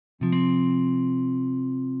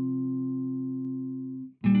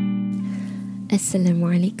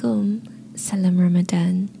Assalamualaikum, Salam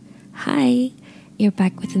Ramadan. Hi, you're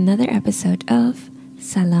back with another episode of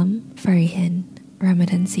Salam Farihin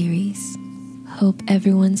Ramadan series. Hope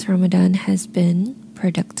everyone's Ramadan has been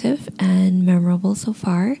productive and memorable so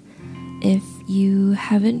far. If you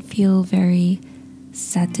haven't feel very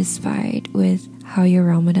satisfied with how your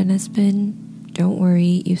Ramadan has been, don't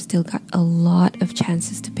worry, you've still got a lot of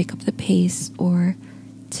chances to pick up the pace or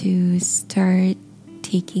to start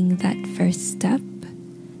taking that first step.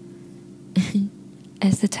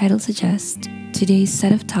 As the title suggests, today's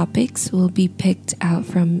set of topics will be picked out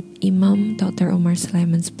from Imam Dr. Omar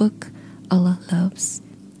Sulaiman's book, Allah Loves.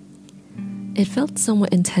 It felt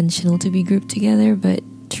somewhat intentional to be grouped together, but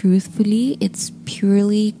truthfully, it's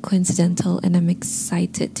purely coincidental, and I'm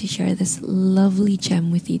excited to share this lovely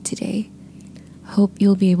gem with you today. Hope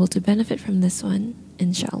you'll be able to benefit from this one,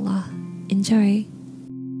 inshallah. Enjoy!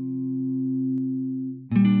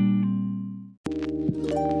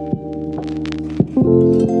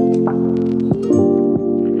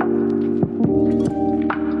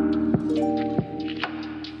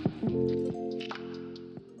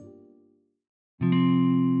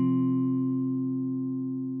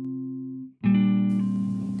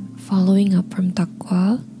 Following up from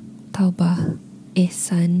Taqwa, Tawbah,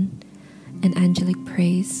 Ihsan, and Angelic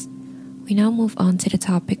Praise, we now move on to the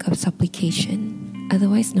topic of supplication,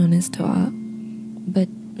 otherwise known as dua. But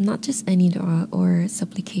not just any dua or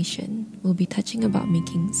supplication. We'll be touching about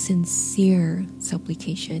making sincere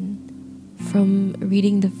supplication. From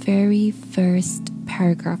reading the very first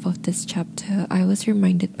paragraph of this chapter, I was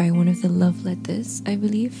reminded by one of the love letters, I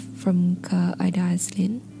believe, from Ka Aida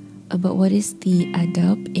Azlin, about what is the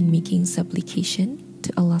adab in making supplication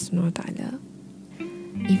to Allah subhanahu wa ta'ala.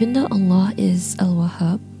 Even though Allah is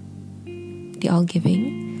Al-Wahhab, the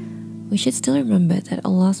All-Giving, we should still remember that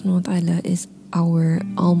Allah subhanahu wa ta'ala is our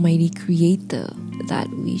almighty creator, that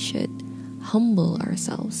we should humble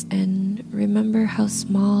ourselves and remember how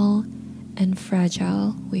small and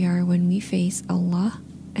fragile we are when we face Allah,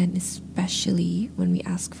 and especially when we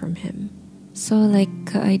ask from Him. So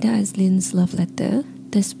like Aida Azlin's love letter,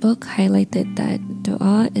 this book highlighted that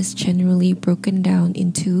dua is generally broken down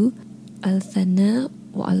into al-thana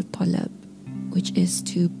wa al-talab, which is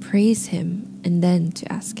to praise Him and then to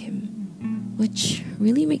ask Him. Which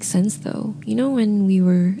really makes sense though. You know, when we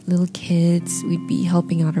were little kids, we'd be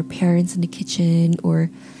helping out our parents in the kitchen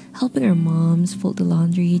or helping our moms fold the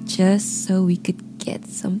laundry just so we could get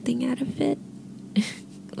something out of it.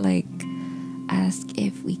 Like ask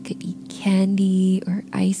if we could eat candy or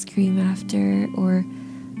ice cream after, or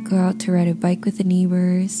go out to ride a bike with the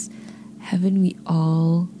neighbors. Haven't we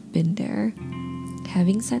all been there?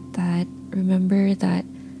 Having said that, remember that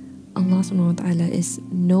Allah subhanahu wa ta'ala is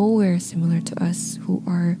nowhere similar to us who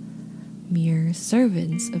are mere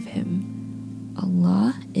servants of Him.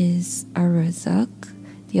 Allah is Ar-Razak,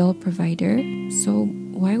 the all-provider, so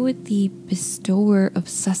why would the bestower of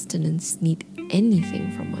sustenance need anything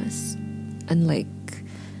from us? Unlike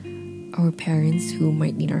our parents who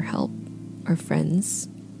might need our help, our friends,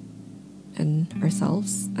 and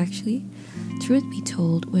ourselves actually. Truth be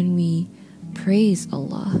told, when we praise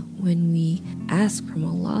Allah, when we ask from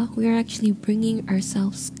Allah, we are actually bringing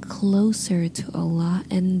ourselves closer to Allah,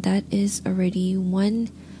 and that is already one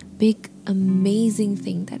big amazing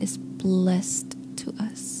thing that is blessed to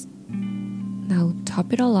us. Now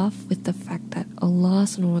top it all off with the fact that Allah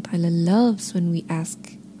subhanahu wa ta'ala loves when we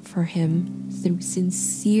ask for Him through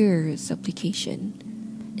sincere supplication.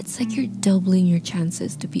 It's like you're doubling your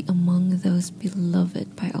chances to be among those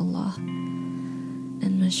beloved by Allah.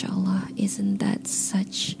 And mashallah, isn't that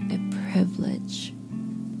such a privilege?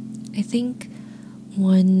 I think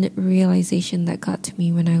one realization that got to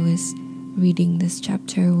me when I was reading this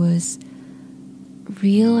chapter was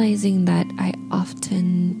realizing that I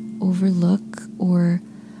often overlook or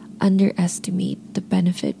underestimate the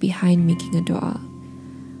benefit behind making a dua.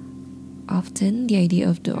 Often the idea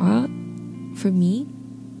of dua for me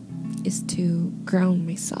is to ground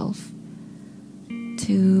myself,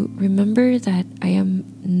 to remember that I am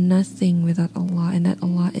nothing without Allah, and that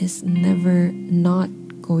Allah is never not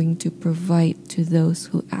going to provide to those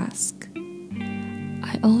who ask.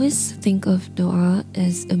 I always think of dua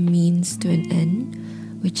as a means to an end,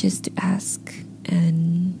 which is to ask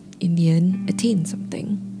and in the end attain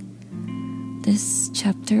something. This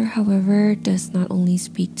chapter, however, does not only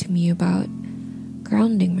speak to me about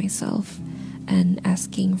grounding myself and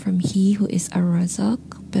asking from He who is Ar-Razak,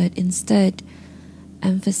 but instead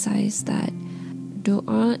emphasize that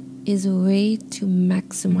dua is a way to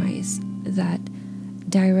maximize that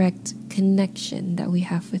direct connection that we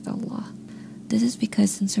have with Allah. This is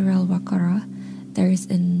because in Surah Al-Baqarah, there is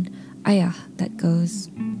an ayah that goes,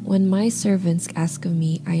 "When my servants ask of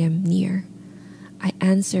me, I am near. I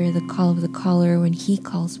answer the call of the caller when he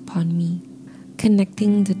calls upon me."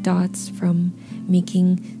 Connecting the dots from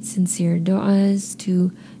making sincere du'as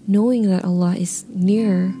to knowing that Allah is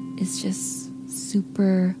near is just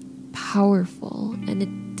super powerful, and it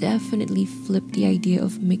definitely flipped the idea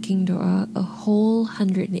of making du'a a whole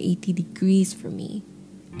 180 degrees for me.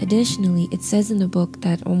 Additionally, it says in the book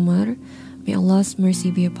that Umar, may Allah's mercy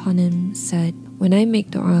be upon him, said, "When I make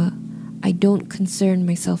du'a, I don't concern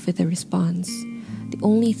myself with the response. The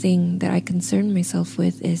only thing that I concern myself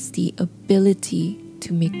with is the ability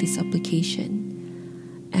to make the supplication."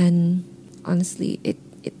 And honestly, it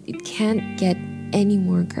can't get any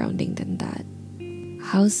more grounding than that.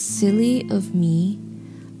 How silly of me.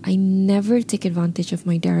 I never take advantage of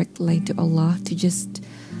my direct line to Allah to just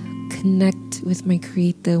connect with my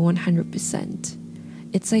Creator 100%.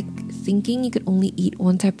 It's like thinking you could only eat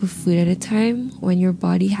one type of food at a time when your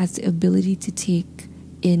body has the ability to take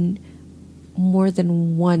in more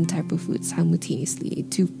than one type of food simultaneously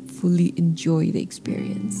to fully enjoy the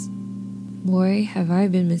experience. Boy, have I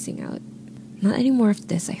been missing out. Not any more of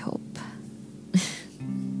this, I hope.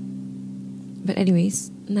 But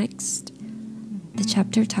anyways, next, the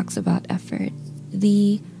chapter talks about effort.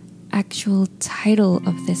 The actual title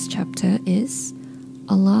of this chapter is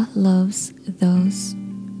Allah Loves Those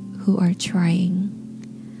Who Are Trying.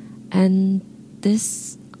 And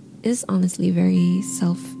this is honestly very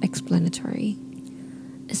self-explanatory,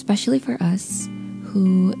 especially for us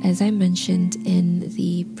who, as I mentioned in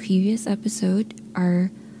the previous episode,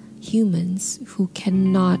 are humans who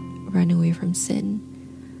cannot run away from sin,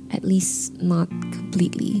 at least not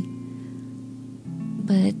completely.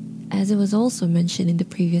 But as it was also mentioned in the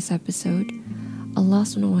previous episode, Allah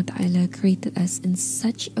subhanahu wa ta'ala created us in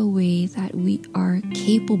such a way that we are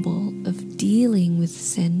capable of dealing with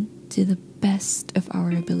sin to the best of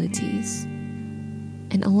our abilities.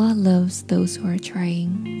 And Allah loves those who are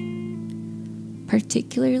trying.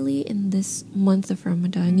 Particularly in this month of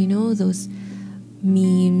Ramadan, you know those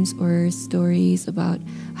memes or stories about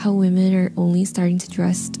how women are only starting to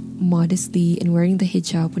dress modestly and wearing the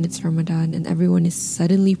hijab when it's Ramadan, and everyone is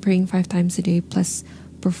suddenly praying 5 times a day plus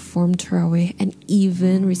perform Tarawih and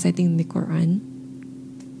even reciting the Quran.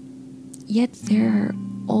 Yet there are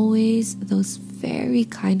always those very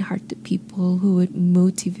kind-hearted people who would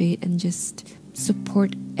motivate and just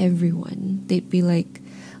support everyone. They'd be like,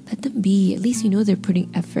 let them be, at least you know they're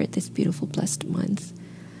putting effort this beautiful blessed month.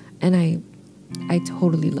 And I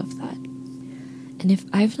totally love that. And if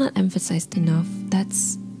I've not emphasized enough,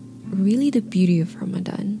 that's really the beauty of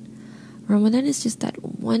Ramadan. Ramadan is just that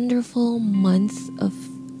wonderful month of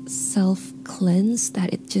self-cleanse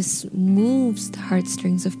that it just moves the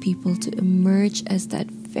heartstrings of people to emerge as that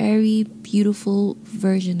very beautiful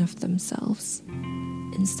version of themselves.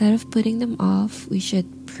 Instead of putting them off, we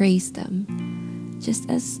should praise them, just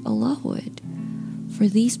as Allah would. For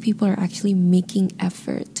these people are actually making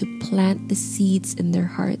effort to plant the seeds in their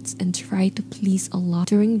hearts and try to please Allah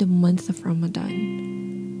during the month of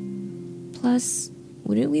Ramadan. Plus,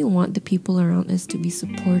 wouldn't we want the people around us to be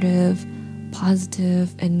supportive,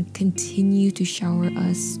 positive, and continue to shower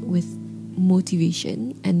us with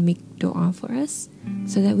motivation and make dua for us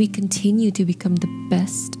so that we continue to become the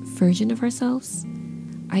best version of ourselves?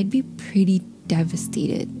 I'd be pretty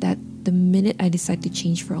devastated that the minute I decide to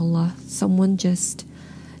change for Allah, someone just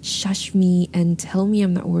shush me and tell me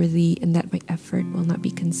I'm not worthy and that my effort will not be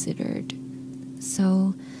considered.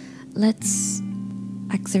 So let's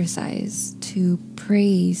exercise to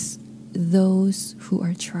praise those who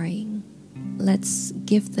are trying. Let's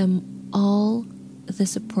give them all the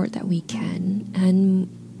support that we can, and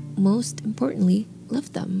most importantly,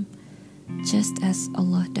 love them just as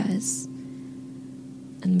Allah does.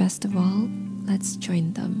 And best of all, let's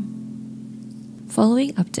join them.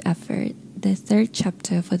 Following up to effort, the third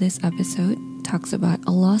chapter for this episode talks about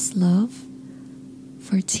Allah's love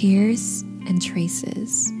for tears and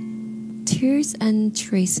traces. Tears and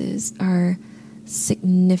traces are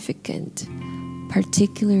significant,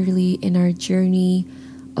 particularly in our journey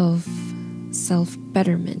of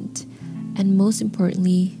self-betterment, and most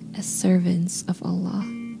importantly, as servants of Allah.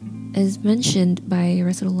 As mentioned by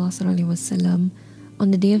Rasulullah ﷺ,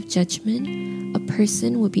 on the Day of Judgment, a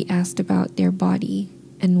person would be asked about their body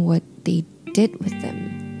and what they did with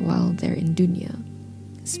them while they're in dunya.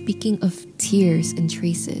 Speaking of tears and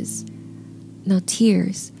traces, now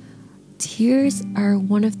tears are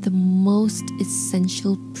one of the most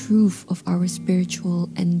essential proof of our spiritual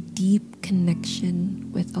and deep connection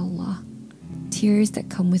with Allah. Tears that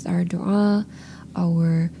come with our dua,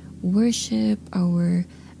 our worship, our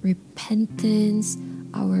repentance,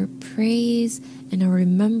 our praise and our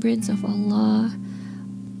remembrance of Allah,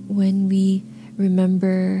 when we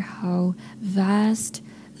remember how vast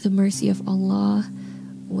the mercy of Allah,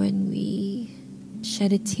 when we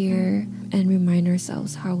shed a tear and remind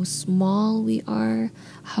ourselves how small we are,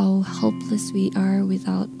 how helpless we are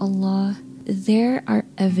without Allah, there are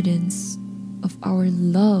evidence of our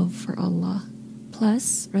love for Allah.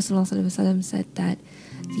 Plus, Rasulullah ﷺ said that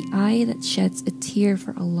the eye that sheds a tear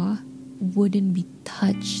for Allah wouldn't be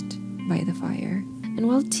touched by the fire. And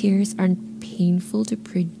while tears aren't painful to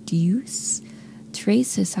produce,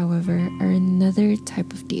 traces, however, are another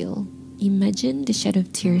type of deal. Imagine the shed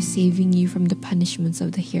of tears saving you from the punishments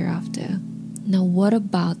of the hereafter. Now, what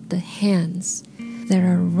about the hands that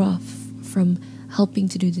are rough from helping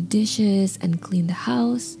to do the dishes and clean the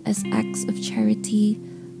house as acts of charity?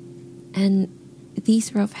 And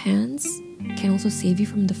these rough hands can also save you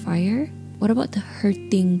from the fire. What about the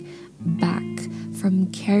hurting back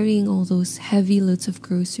from carrying all those heavy loads of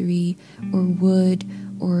grocery or wood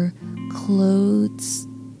or clothes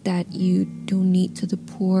that you donate to the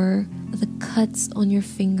poor? The cuts on your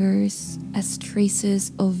fingers as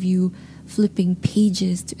traces of you flipping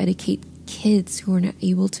pages to educate kids who are not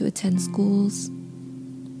able to attend schools.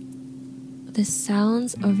 The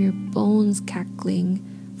sounds of your bones cackling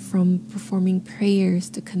from performing prayers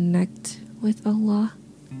to connect with Allah.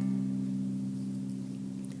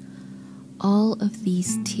 All of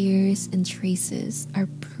these tears and traces are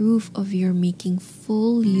proof of your making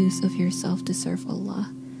full use of yourself to serve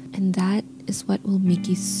Allah. And that is what will make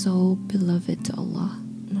you so beloved to Allah.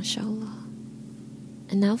 MashaAllah.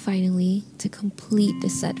 And now finally, to complete the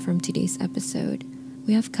set from today's episode,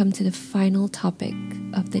 we have come to the final topic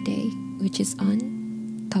of the day, which is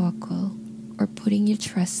on tawakkul, or putting your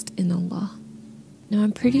trust in Allah. Now,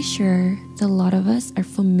 I'm pretty sure that a lot of us are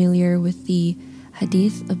familiar with the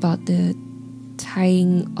hadith about the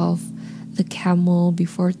tying of the camel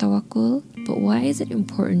before tawakkul, but why is it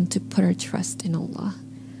important to put our trust in Allah?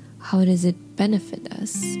 How does it benefit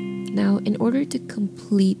us? Now, in order to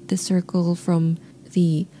complete the circle from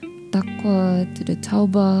the taqwa to the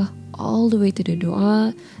tawbah, all the way to the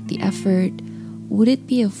dua, the effort, would it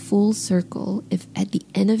be a full circle if at the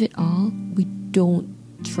end of it all, we don't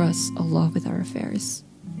trust Allah with our affairs,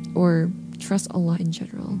 or trust Allah in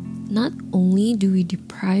general? Not only do we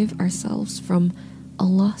deprive ourselves from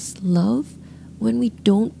Allah's love when we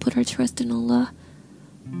don't put our trust in Allah,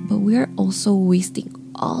 but we are also wasting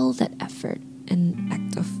all that effort and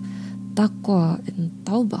act of taqwa and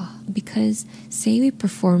tawbah, because say we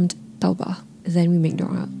performed tawbah, then we make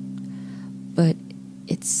dua, but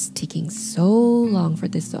it's taking so long for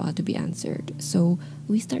this dua to be answered. So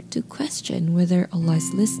we start to question whether Allah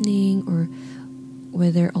is listening or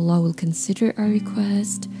whether Allah will consider our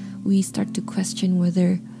request. We start to question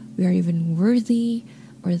whether we are even worthy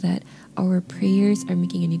or that our prayers are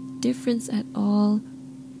making any difference at all.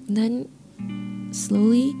 And then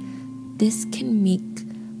slowly, this can make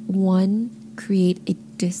one create a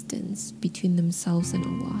distance between themselves and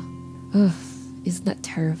Allah. Ugh, isn't that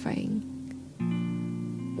terrifying?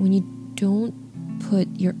 When you don't put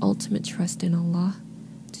your ultimate trust in Allah,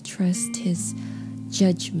 to trust His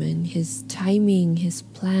judgment, His timing, His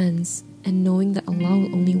plans, and knowing that Allah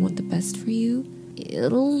will only want the best for you,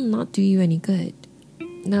 it'll not do you any good.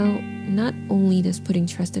 Now, not only does putting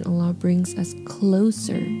trust in Allah brings us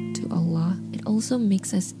closer to Allah, it also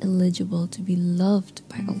makes us eligible to be loved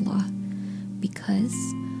by Allah, because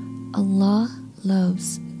Allah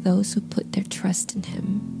loves those who put their trust in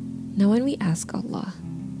Him. Now, when we ask Allah,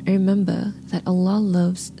 remember that Allah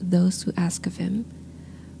loves those who ask of Him.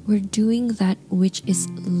 We're doing that which is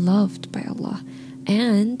loved by Allah,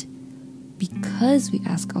 and because we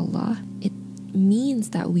ask Allah, it means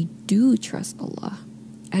that we do trust Allah,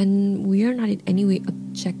 and we are not in any way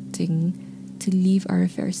objecting to leave our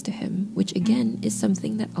affairs to Him, which again is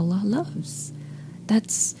something that Allah loves.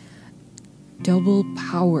 That's double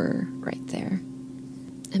power right there.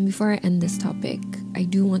 And before I end this topic, I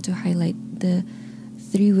do want to highlight the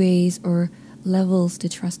 3 ways or levels to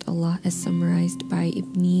trust Allah as summarized by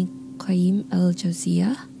Ibn Qayyim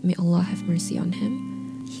al-Jawziyah. May Allah have mercy on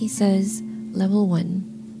him. He says, level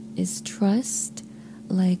 1 is trust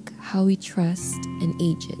like how we trust an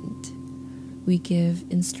agent. We give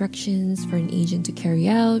instructions for an agent to carry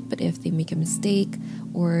out, but if they make a mistake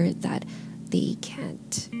or that they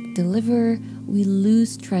can't deliver, we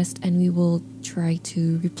lose trust and we will try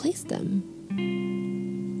to replace them.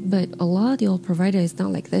 But Allah, the All-Provider, is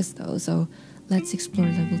not like this though, so let's explore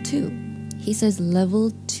level 2. He says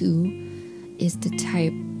level 2 is the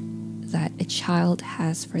type that a child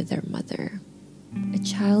has for their mother. A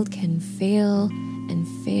child can fail and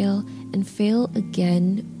fail and fail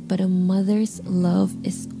again, but a mother's love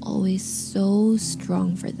is always so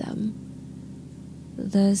strong for them.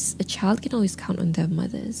 Thus, a child can always count on their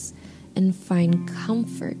mothers and find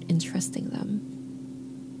comfort in trusting them.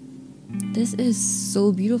 This is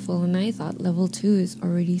so beautiful, and I thought level 2 is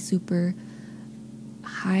already super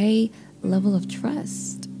high level of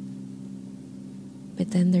trust.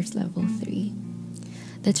 But then there's level 3.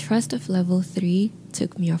 The trust of level 3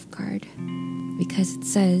 took me off guard because it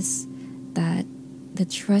says that the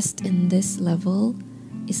trust in this level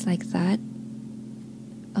is like that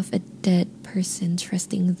of a dead person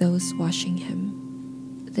trusting those washing him.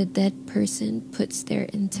 The dead person puts their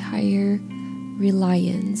entire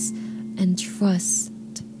reliance and trust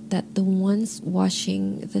that the ones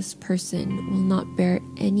washing this person will not bear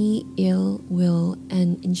any ill will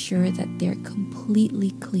and ensure that they're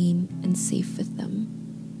completely clean and safe with them.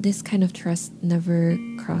 This kind of trust never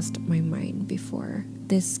crossed my mind before.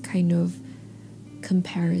 This kind of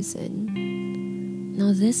comparison.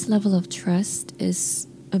 Now, this level of trust is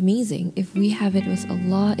amazing. If we have it with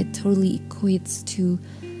Allah, it totally equates to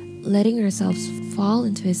letting ourselves fall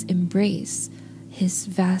into His embrace, His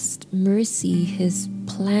vast mercy, His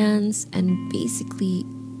plans, and basically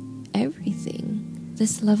everything.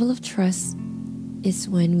 This level of trust is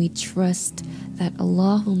when we trust that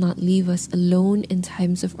Allah will not leave us alone in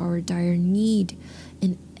times of our dire need,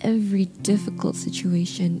 in every difficult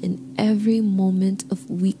situation, in every moment of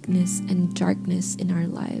weakness and darkness in our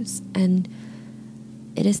lives. And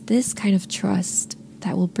it is this kind of trust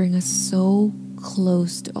that will bring us so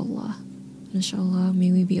close to Allah. Inshallah,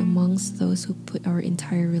 may we be amongst those who put our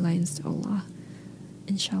entire reliance to Allah.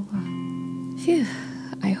 Inshallah. Phew.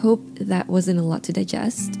 I hope that wasn't a lot to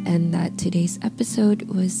digest and that today's episode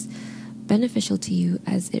was beneficial to you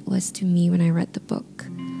as it was to me when I read the book.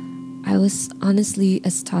 I was honestly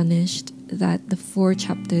astonished that the 4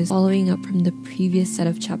 chapters following up from the previous set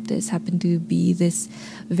of chapters happen to be this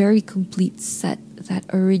very complete set that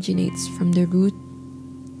originates from the root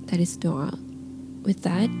that is dua. With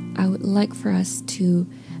that, I would like for us to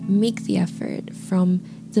make the effort from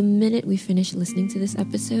the minute we finish listening to this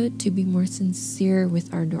episode to be more sincere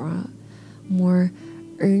with our dua, more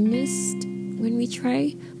earnest when we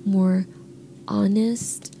try, more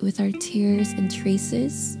honest with our tears and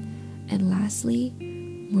traces, and lastly,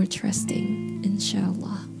 more trusting,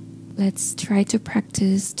 inshallah. Let's try to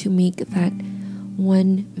practice to make that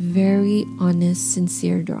one very honest,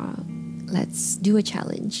 sincere dua. Let's do a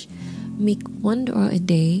challenge. Make one dua a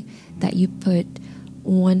day that you put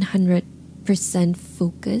 100%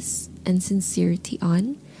 focus and sincerity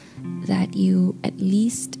on, that you at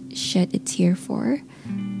least shed a tear for,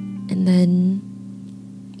 and then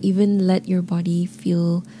even let your body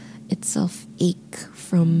feel itself ache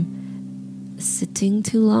from sitting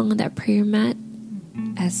too long on that prayer mat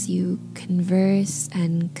as you converse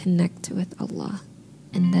and connect with Allah.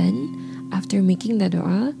 And then after making the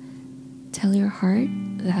dua, tell your heart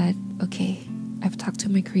that, okay, I've talked to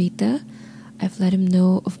my Creator, I've let Him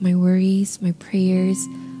know of my worries, my prayers,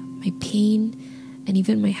 my pain, and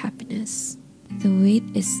even my happiness. The weight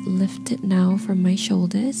is lifted now from my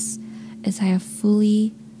shoulders as I have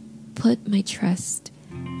fully put my trust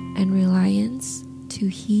and reliance to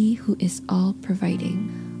He who is all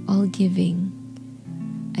providing, all giving.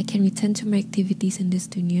 I can return to my activities in this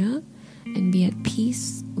dunya and be at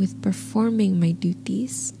peace with performing my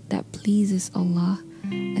duties that pleases Allah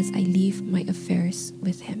as I leave my affairs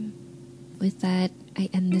with Him. With that, I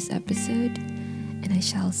end this episode, and I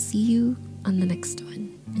shall see you on the next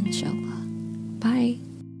one, inshallah. Bye.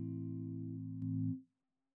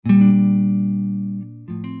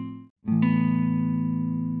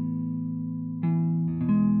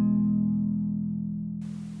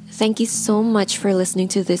 Thank you so much for listening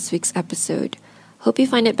to this week's episode. Hope you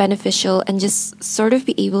find it beneficial and just sort of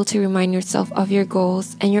be able to remind yourself of your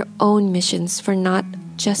goals and your own missions for not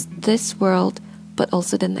just this world, but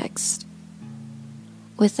also the next.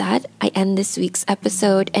 With that, I end this week's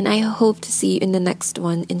episode, and I hope to see you in the next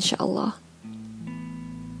one, inshallah.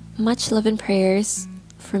 Much love and prayers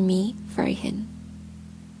from me, Farihin.